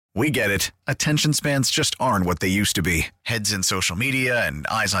We get it. Attention spans just aren't what they used to be. Heads in social media and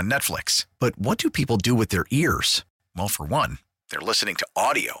eyes on Netflix. But what do people do with their ears? Well, for one, they're listening to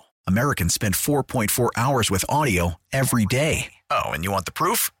audio. Americans spend 4.4 hours with audio every day. Oh, and you want the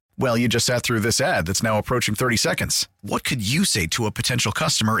proof? Well, you just sat through this ad that's now approaching 30 seconds. What could you say to a potential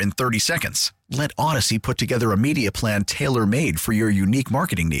customer in 30 seconds? Let Odyssey put together a media plan tailor-made for your unique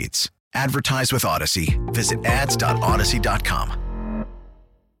marketing needs. Advertise with Odyssey. Visit ads.odyssey.com.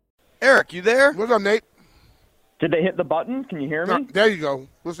 Eric, you there? What's up, Nate? Did they hit the button? Can you hear me? There you go.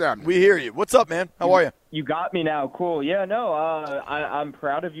 What's happening? We hear you. What's up, man? How are you? You got me now. Cool. Yeah, no, I'm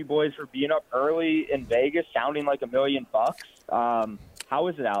proud of you boys for being up early in Vegas, sounding like $1 million bucks. How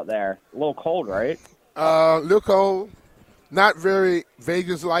is it out there? A little cold, right? A little cold. Not very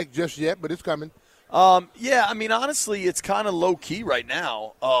Vegas-like just yet, but it's coming. Yeah, I mean, honestly, it's kind of low-key right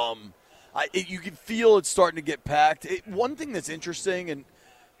now. You can feel it's starting to get packed. One thing that's interesting, and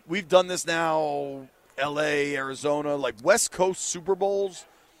we've done this now, L.A., Arizona, like West Coast Super Bowls,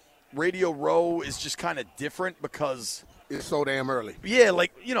 Radio Row is just kind of different because it's so damn early. Yeah,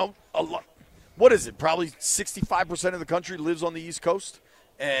 like, you know, a lot. What is it? Probably 65% of the country lives on the East Coast.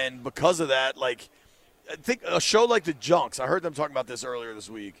 And because of that, like, I think a show like the Junks, I heard them talking about this earlier this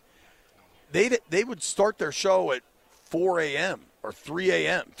week, they would start their show at 4 a.m. or 3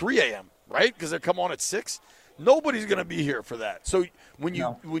 a.m., right? Because they come on at 6. Nobody's going to be here for that. So when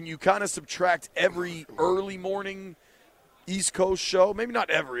you kind of subtract every early morning East Coast show, maybe not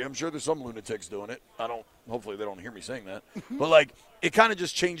every, I'm sure there's some lunatics doing it. Hopefully they don't hear me saying that. But, like, it kind of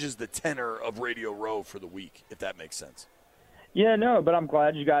just changes the tenor of Radio Row for the week, if that makes sense. Yeah, no, but I'm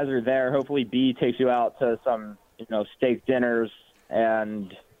glad you guys are there. Hopefully B takes you out to some, steak dinners,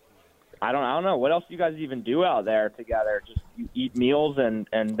 and I don't know. What else do you guys even do out there together? Just you eat meals and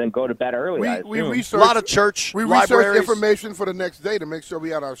then go to bed early, We research a lot of church, we libraries. research information for the next day to make sure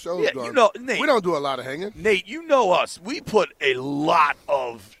we had our shows going. Nate, we don't do a lot of hanging. Nate, you know us. We put a lot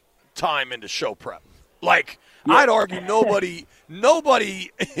of time into show prep. Like, yeah. I'd argue nobody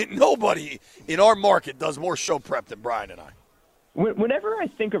in our market does more show prep than Brian and I. Whenever I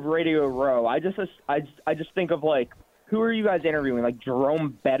think of Radio Row, I just think of, like, who are you guys interviewing? Like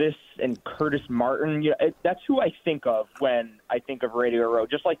Jerome Bettis and Curtis Martin? That's who I think of when I think of Radio Row.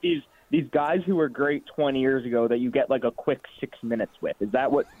 Just like these guys who were great 20 years ago that you get like a quick 6 minutes with. Is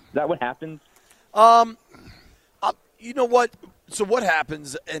that what happens? You know what? So what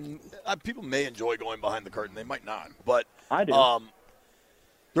happens? And people may enjoy going behind the curtain. They might not, but I do.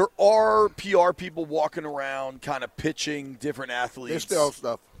 There are PR people walking around, kind of pitching different athletes. They still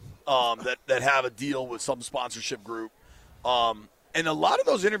stuff. That have a deal with some sponsorship group. And a lot of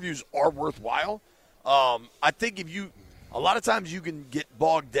those interviews are worthwhile. I think a lot of times you can get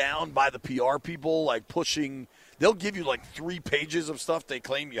bogged down by the PR people, like pushing. They'll give you like 3 pages of stuff they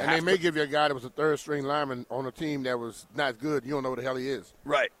claim you have. And they may give you a guy that was a third-string lineman on a team that was not good. You don't know what the hell he is.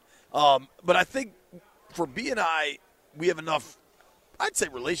 Right. But I think for B&I, we have enough, I'd say,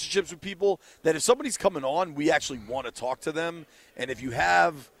 relationships with people that if somebody's coming on, we actually want to talk to them. And if you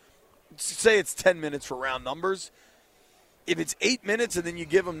have, say it's 10 minutes for round numbers, if it's 8 minutes and then you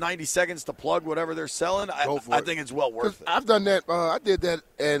give them 90 seconds to plug whatever they're selling, I think it's well worth it. I've done that. I did that,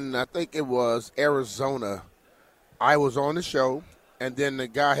 and I think it was Arizona. I was on the show, and then the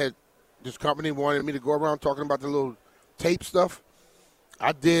guy this company wanted me to go around talking about the little tape stuff.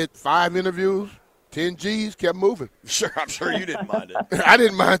 I did 5 interviews, 10 G's, kept moving. Sure, I'm sure you didn't mind it. I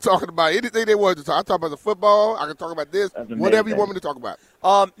didn't mind talking about anything they wanted to talk. I talk about the football. I can talk about this, whatever you want me to talk about.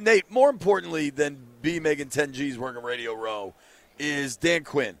 Nate, more importantly than B making 10 G's working Radio Row is Dan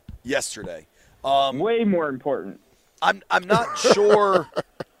Quinn yesterday. Way more important. I'm not sure.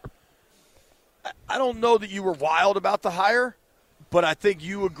 I don't know that you were wild about the hire, but I think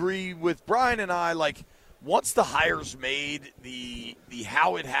you agree with Brian and I, like, once the hire's made, the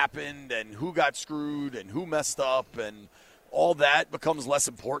how it happened and who got screwed and who messed up and all that becomes less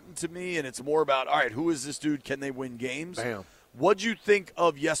important to me, and it's more about, all right, who is this dude? Can they win games? Damn. What'd you think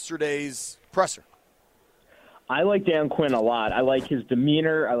of yesterday's presser? I like Dan Quinn a lot. I like his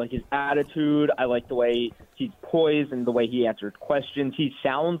demeanor. I like his attitude. I like the way he's poised and the way he answers questions. He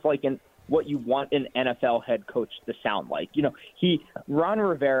sounds like what you want an NFL head coach to sound like. Ron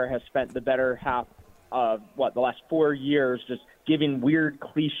Rivera has spent the better half of the last 4 years just giving weird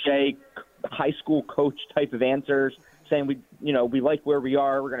cliche high school coach type of answers, saying we like where we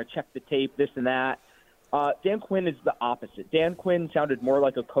are, we're going to check the tape, this and that. Dan Quinn is the opposite. Dan Quinn sounded more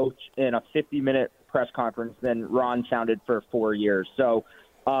like a coach in a 50-minute press conference than Ron sounded for 4 years. So,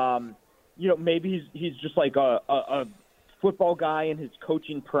 maybe he's just like a football guy in his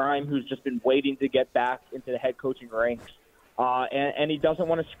coaching prime who's just been waiting to get back into the head coaching ranks. and he doesn't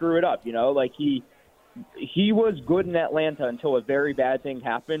want to screw it up. Like he was good in Atlanta until a very bad thing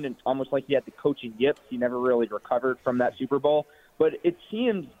happened. And it's almost like he had the coaching yips. He never really recovered from that Super Bowl. But it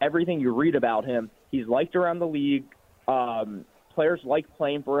seems everything you read about him, he's liked around the league. Players like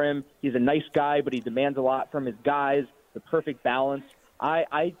playing for him. He's a nice guy, but he demands a lot from his guys. The perfect balance.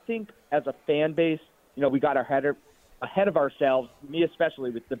 I think as a fan base, we got ahead of ourselves, me especially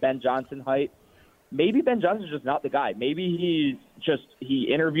with the Ben Johnson hype. Maybe Ben Johnson's just not the guy. Maybe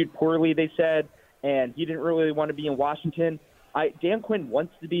he interviewed poorly, they said, and he didn't really want to be in Washington. Dan Quinn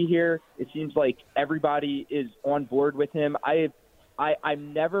wants to be here. It seems like everybody is on board with him.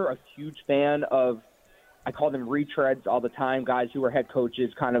 I'm never a huge fan of, I call them retreads all the time, guys who are head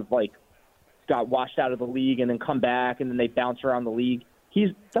coaches kind of like got washed out of the league and then come back and then they bounce around the league.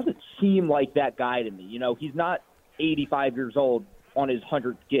 He doesn't seem like that guy to me. He's not 85 years old on his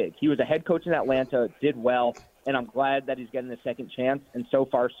 100th gig. He was a head coach in Atlanta, did well, and I'm glad that he's getting a second chance, and so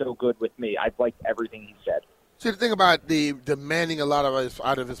far so good with me. I've liked everything he said. See, the thing about the demanding a lot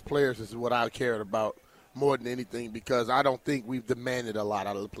out of his players is what I cared about more than anything, because I don't think we've demanded a lot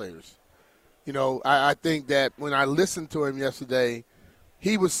out of the players. I think that when I listened to him yesterday,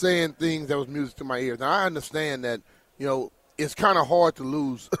 he was saying things that was music to my ears. Now, I understand that, it's kind of hard to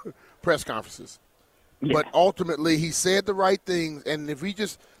lose press conferences. Yeah. But ultimately, he said the right things, and if we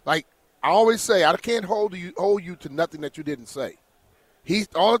just, like I always say, I can't hold you to nothing that you didn't say.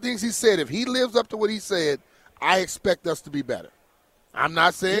 All the things he said, if he lives up to what he said, I expect us to be better. I'm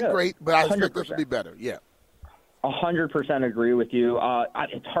not saying great, but I expect 100%. Us to be better, yeah. 100% agree with you.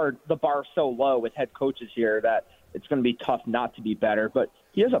 It's hard. The bar's so low with head coaches here that it's going to be tough not to be better. But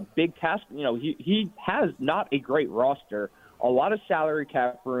he has a big task. He has not a great roster, a lot of salary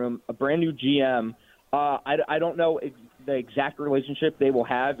cap room, a brand new GM. I don't know the exact relationship they will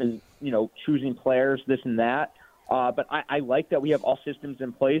have in, choosing players, this and that. But I like that we have all systems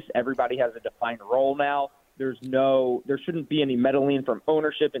in place. Everybody has a defined role now. There shouldn't be any meddling from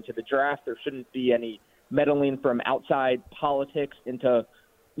ownership into the draft. There shouldn't be any meddling from outside politics into,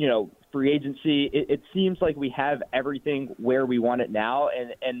 free agency. It seems like we have everything where we want it now.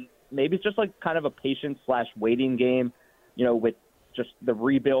 And maybe it's just like kind of a patience/waiting game, with just the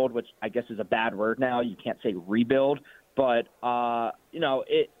rebuild, which I guess is a bad word now. You can't say rebuild, but,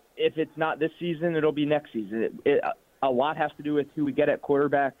 if it's not this season, it'll be next season. A lot has to do with who we get at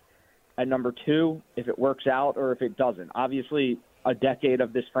quarterback at number 2, if it works out or if it doesn't. Obviously, a decade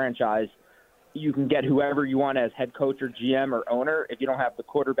of this franchise, you can get whoever you want as head coach or GM or owner. If you don't have the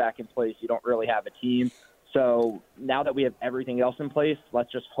quarterback in place, you don't really have a team. So now that we have everything else in place,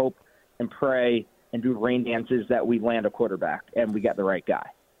 let's just hope and pray and do rain dances that we land a quarterback and we get the right guy.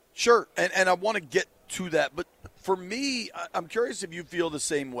 Sure, and I want to get to that, but for me, I'm curious if you feel the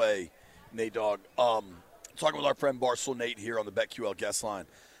same way, Nate Dogg. Talking with our friend Barstool Nate here on the BetQL guest line.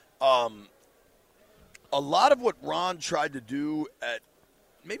 A lot of what Ron tried to do at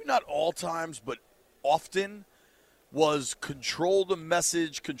maybe not all times, but often, was control the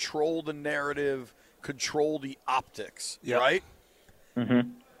message, control the narrative, control the optics, right? Mm-hmm.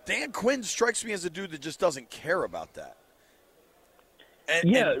 Dan Quinn strikes me as a dude that just doesn't care about that.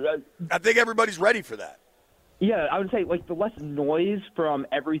 And I think everybody's ready for that. Yeah, I would say, like, the less noise from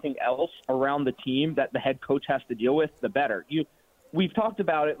everything else around the team that the head coach has to deal with, the better. We've talked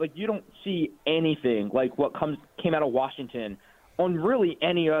about it. Like, you don't see anything like what came out of Washington on really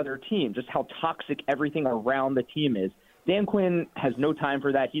any other team, just how toxic everything around the team is. Dan Quinn has no time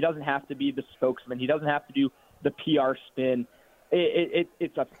for that. He doesn't have to be the spokesman. He doesn't have to do the PR spin.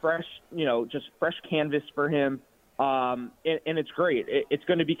 It's a fresh, just fresh canvas for him. And it's great. It's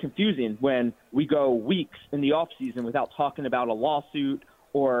going to be confusing when we go weeks in the offseason without talking about a lawsuit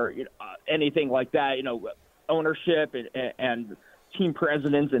or anything like that, ownership and team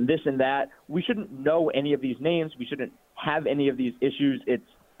presidents and this and that. We shouldn't know any of these names. We shouldn't have any of these issues. It's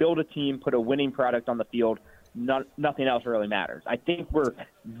build a team, put a winning product on the field. Nothing else really matters. I think we're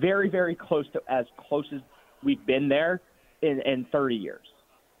very, very close as we've been there in 30 years.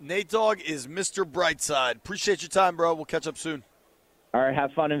 Nate Dogg is Mr. Brightside. Appreciate your time, bro. We'll catch up soon. All right,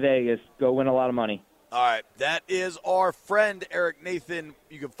 have fun in Vegas. Go win a lot of money. All right, that is our friend Eric Nathan.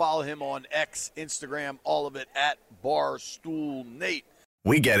 You can follow him on X, Instagram, all of it at Barstool Nate.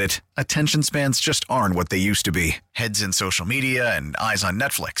 We get it. Attention spans just aren't what they used to be. Heads in social media and eyes on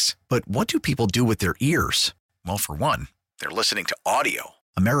Netflix. But what do people do with their ears? Well, for one, they're listening to audio.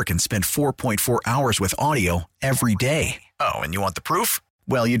 Americans spend 4.4 hours with audio every day. Oh, and you want the proof?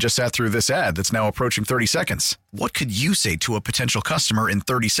 Well, you just sat through this ad that's now approaching 30 seconds. What could you say to a potential customer in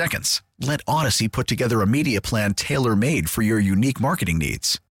 30 seconds? Let Odyssey put together a media plan tailor-made for your unique marketing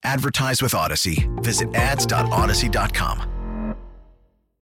needs. Advertise with Odyssey. Visit ads.odyssey.com.